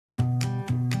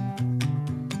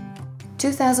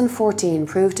2014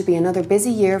 proved to be another busy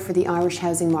year for the Irish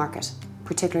housing market,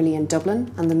 particularly in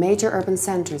Dublin and the major urban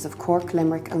centres of Cork,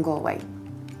 Limerick and Galway.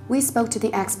 We spoke to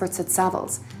the experts at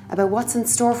Savills about what's in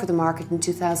store for the market in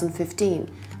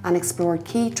 2015 and explored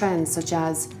key trends such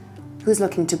as who's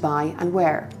looking to buy and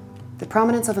where, the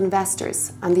prominence of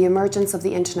investors and the emergence of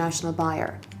the international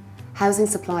buyer, housing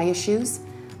supply issues,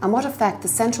 and what effect the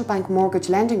central bank mortgage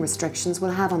lending restrictions will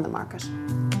have on the market.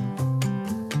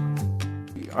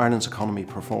 Ireland's economy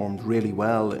performed really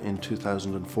well in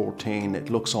 2014. It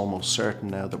looks almost certain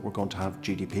now that we're going to have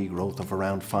GDP growth of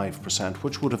around 5%,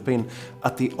 which would have been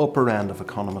at the upper end of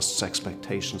economists'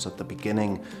 expectations at the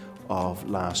beginning of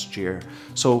last year.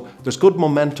 So there's good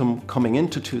momentum coming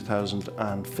into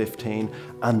 2015,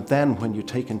 and then when you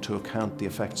take into account the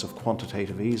effects of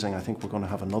quantitative easing, I think we're going to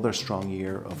have another strong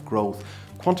year of growth.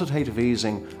 Quantitative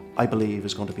easing, I believe,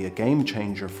 is going to be a game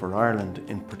changer for Ireland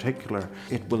in particular.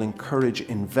 It will encourage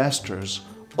investors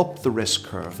up the risk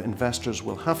curve. Investors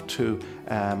will have to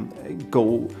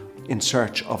go in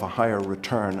search of a higher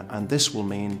return, and this will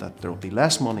mean that there will be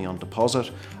less money on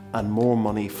deposit and more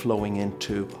money flowing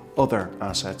into other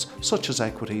assets such as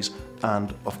equities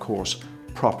and, of course,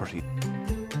 property.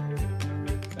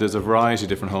 There's a variety of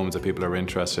different homes that people are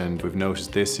interested in. We've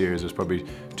noticed this year there's probably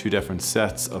two different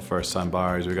sets of first-time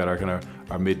buyers. We've got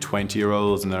our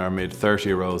mid-20-year-olds and then our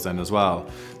mid-30-year-olds then as well.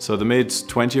 So the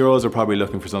mid-20-year-olds are probably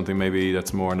looking for something maybe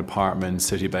that's more an apartment,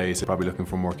 city-based, probably looking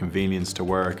for more convenience to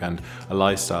work and a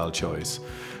lifestyle choice.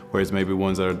 Whereas maybe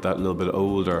ones that are that little bit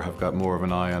older have got more of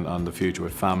an eye on the future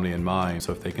with family in mind.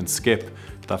 So if they can skip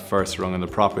that first rung on the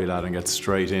property ladder and get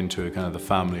straight into kind of the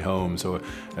family home, so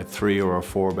a 3 or a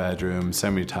 4 bedroom,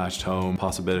 semi-detached home,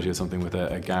 possibility of something with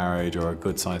a garage or a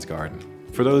good sized garden.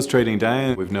 For those trading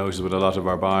down, we've noticed with a lot of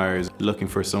our buyers looking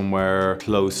for somewhere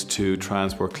close to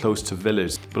transport, close to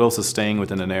village, but also staying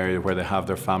within an area where they have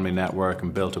their family network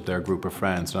and built up their group of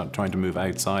friends, not trying to move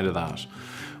outside of that.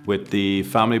 With the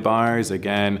family buyers,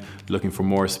 again, looking for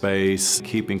more space,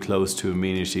 keeping close to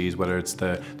amenities, whether it's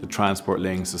the transport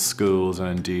links, the schools, and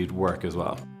indeed work as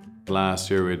well. Last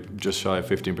year, we had just shy of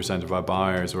 15% of our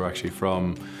buyers were actually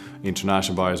from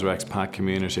international buyers or expat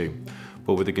community.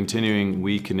 But with the continuing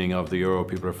weakening of the euro,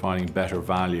 people are finding better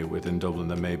value within Dublin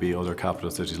than maybe other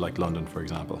capital cities like London, for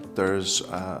example. There's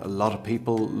a lot of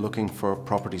people looking for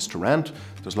properties to rent.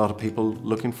 There's a lot of people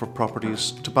looking for properties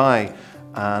to buy.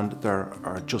 And there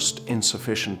are just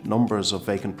insufficient numbers of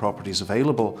vacant properties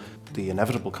available. The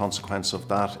inevitable consequence of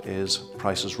that is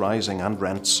prices rising and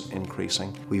rents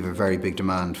increasing. We have a very big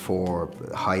demand for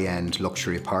high-end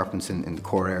luxury apartments in the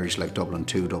core areas like Dublin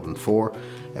 2, Dublin 4,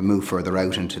 and move further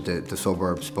out into the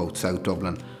suburbs, both South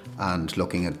Dublin and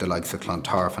looking at the likes of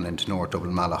Clontarf and into North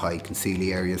Dublin, Malahide,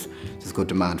 Concealy areas. There's good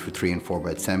demand for 3 and 4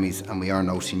 bed semis, and we are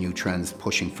noticing new trends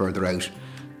pushing further out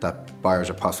that buyers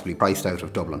are possibly priced out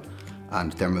of Dublin,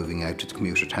 and they're moving out to the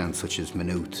commuter towns such as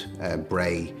Maynooth,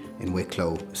 Bray, in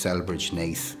Wicklow, Selbridge,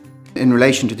 Naas. In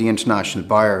relation to the international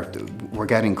buyer, we're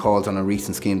getting calls on a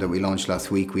recent scheme that we launched last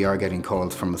week. We are getting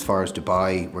calls from as far as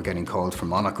Dubai, we're getting calls from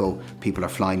Monaco. People are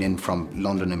flying in from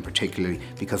London in particular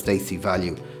because they see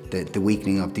value. The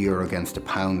weakening of the euro against the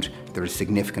pound, there is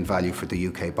significant value for the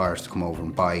UK buyers to come over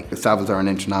and buy. Savills are an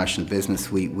international business.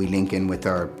 We link in with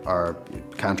our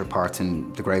counterparts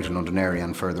in the Greater London area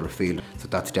and further afield, so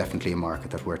that's definitely a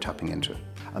market that we're tapping into.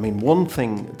 I mean, one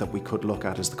thing that we could look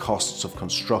at is the costs of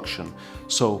construction.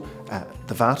 So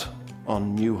the VAT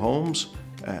on new homes,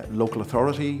 local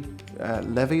authority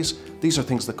levies, these are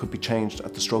things that could be changed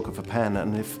at the stroke of a pen,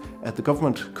 and if the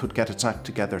government could get its act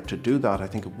together to do that, I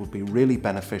think it would be really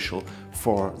beneficial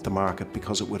for the market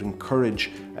because it would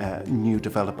encourage new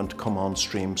development to come on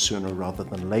stream sooner rather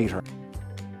than later.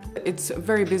 It's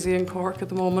very busy in Cork at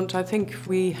the moment. I think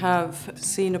we have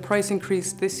seen a price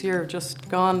increase this year just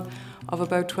gone of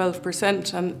about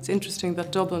 12%, and it's interesting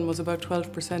that Dublin was about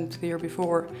 12% the year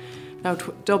before. Now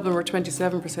Dublin were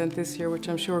 27% this year, which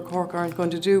I'm sure Cork aren't going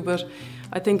to do, but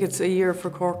I think it's a year for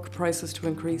Cork prices to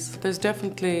increase. There's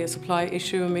definitely a supply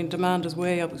issue. I mean, demand is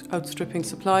way outstripping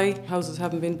supply. Houses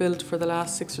haven't been built for the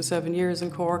last 6 or 7 years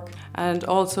in Cork, and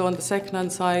also on the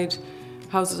second-hand side,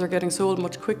 houses are getting sold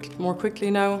more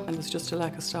quickly now, and there's just a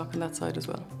lack of stock on that side as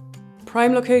well.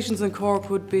 Prime locations in Cork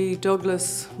would be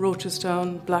Douglas,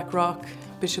 Rochestown, Blackrock,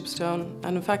 Bishopstown,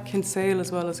 and in fact Kinsale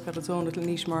as well has got its own little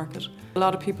niche market. A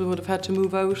lot of people would have had to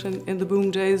move out in the boom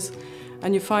days,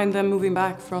 and you find them moving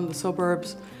back from the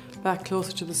suburbs back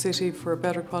closer to the city for a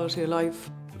better quality of life.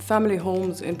 Family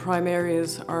homes in prime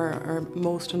areas are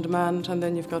most in demand, and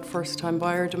then you've got first-time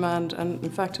buyer demand, and in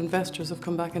fact investors have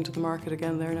come back into the market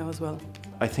again there now as well.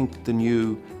 I think the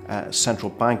new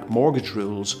central bank mortgage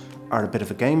rules are a bit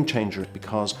of a game changer,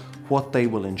 because what they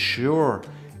will ensure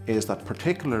is that,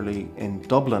 particularly in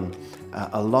Dublin,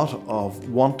 a lot of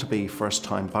want-to-be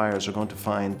first-time buyers are going to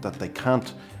find that they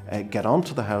can't get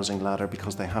onto the housing ladder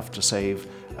because they have to save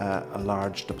a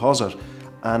large deposit.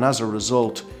 And as a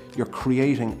result, you're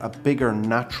creating a bigger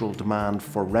natural demand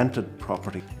for rented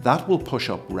property. That will push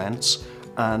up rents,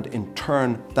 and in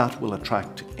turn that will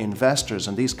attract investors,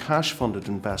 and these cash-funded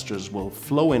investors will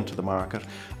flow into the market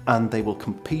and they will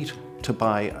compete to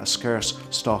buy a scarce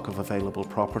stock of available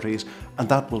properties, and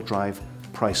that will drive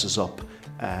prices up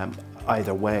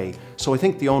either way. So I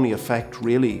think the only effect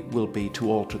really will be to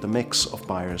alter the mix of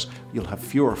buyers. You'll have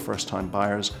fewer first-time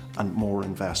buyers and more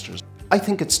investors. I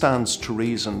think it stands to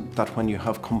reason that when you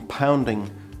have compounding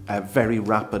very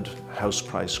rapid house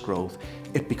price growth,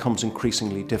 it becomes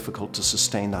increasingly difficult to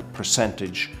sustain that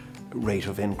percentage rate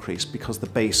of increase, because the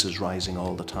base is rising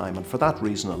all the time. And for that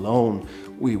reason alone,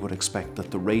 we would expect that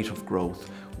the rate of growth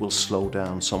will slow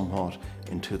down somewhat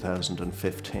in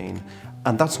 2015.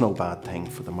 And that's no bad thing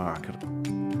for the market.